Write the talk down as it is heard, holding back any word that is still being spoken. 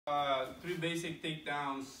three basic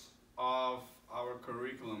takedowns of our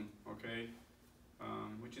curriculum, okay?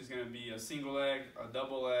 Which is gonna be a single leg, a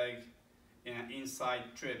double leg, and an inside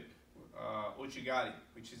trip, uchigari,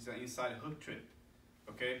 which is an inside hook trip,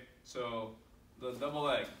 okay? So the double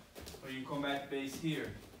leg, so you combat base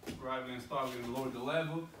here. We're gonna start, we're gonna lower the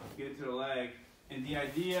level, get to the leg, and the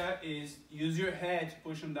idea is use your head to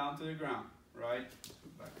push them down to the ground, right? So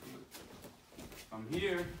back from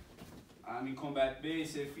here, I'm in combat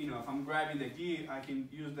base. If I'm grabbing the gi, I can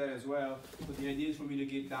use that as well. But the idea is for me to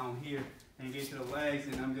get down here and get to the legs,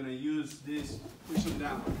 and I'm gonna use this, push them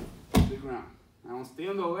down to the ground. I don't stay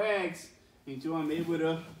on the legs until I'm able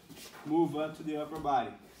to move up to the upper body.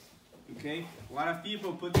 Okay? A lot of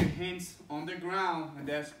people put their hands on the ground, and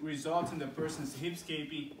that results in the person's hip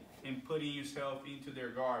escaping and putting yourself into their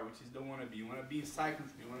guard, which is don't want to be. You want to be cyclical,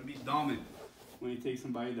 you want to be dominant when you take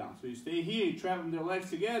somebody down. So you stay here, you trap their legs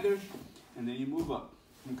together, and then you move up.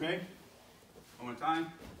 Okay? One more time.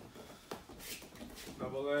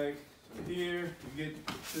 Double leg. So here, you get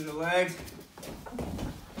to the legs,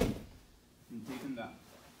 and take them down.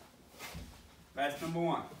 That's number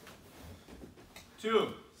one. Two,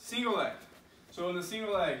 single leg. So in the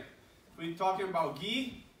single leg, we're talking about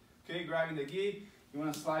gi, okay, grabbing the gi. You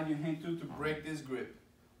want to slide your hand through to break this grip.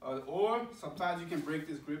 Or sometimes you can break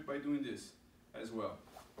this grip by doing this as well.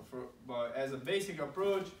 But as a basic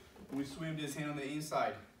approach, we swim this hand on the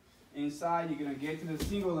inside. Inside, you're going to get to the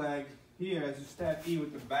single leg here as you step in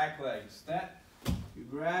with the back leg. Step, you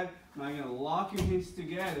grab, now you're going to lock your hands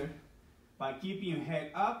together by keeping your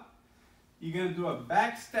head up. You're going to do a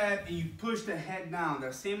back step and you push the head down.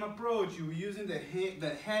 That same approach, you're using the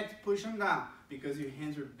head to push them down because your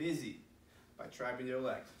hands are busy by trapping your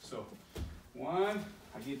legs. So, one,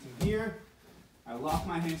 I get to here, I lock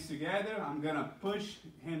my hands together, I'm going to push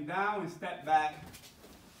him down and step back.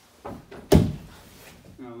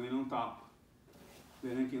 Now land on top.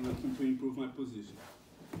 Then I can look to improve my position.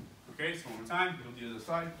 Okay, so one more time, go to the other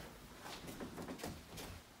side.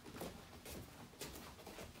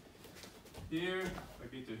 Here,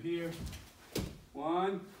 I get to here.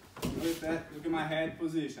 One, look at that, look at my head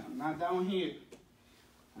position. I'm not down here,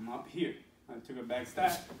 I'm up here. I took a back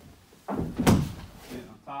step, then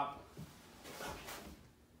on top.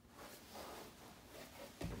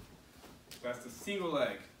 That's the single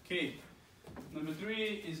leg. Okay, number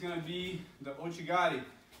three is gonna be the uchigari.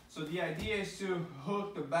 So the idea is to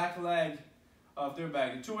hook the back leg of their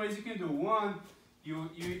back. The two ways you can do. One, you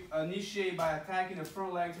initiate by attacking the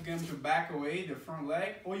front leg to get them to back away, the front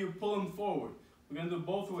leg, or you pull them forward. We're gonna do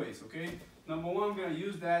both ways, okay? Number one, I'm gonna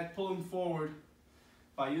use that, pull them forward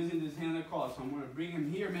by using this hand on the collar. So I'm gonna bring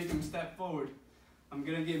him here, make him step forward. I'm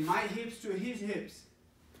gonna get my hips to his hips.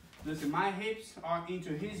 Listen, my hips are into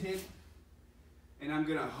his hip, and I'm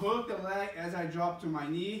gonna hook the leg as I drop to my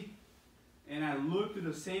knee, and I look to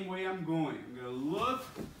the same way I'm going. I'm gonna look,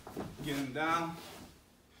 get him down,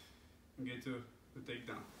 and get to the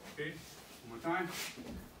takedown. Okay, one more time.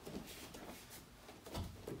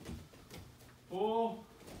 Pull,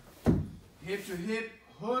 hip to hip,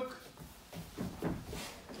 hook, and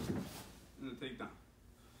the takedown.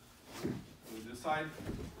 On this side.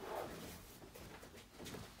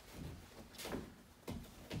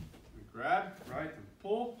 Grab, right, and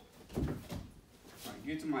pull. I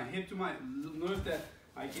get to my hip to my, notice that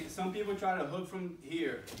some people try to hook from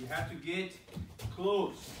here. You have to get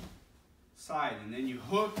close side and then you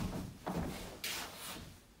hook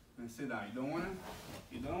and sit down. You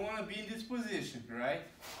don't wanna be in this position, right?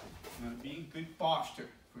 You wanna be in good posture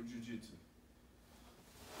for jiu-jitsu.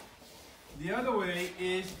 The other way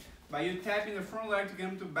is by you tapping the front leg to get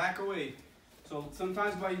them to back away. So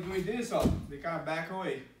sometimes by doing this, they kind of back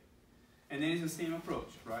away. And then it's the same approach,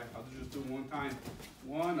 right? I'll just do one time.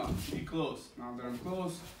 One, I'll be close. Now that I'm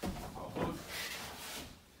close, I'll hook,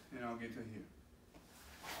 and I'll get to here.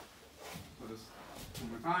 So this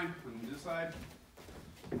one more time on this side.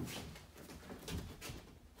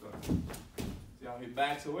 So, see how he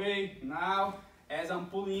backs away. Now, as I'm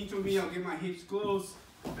pulling into me, I'll get my hips close,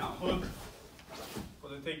 and I'll hook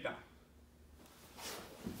for the takedown.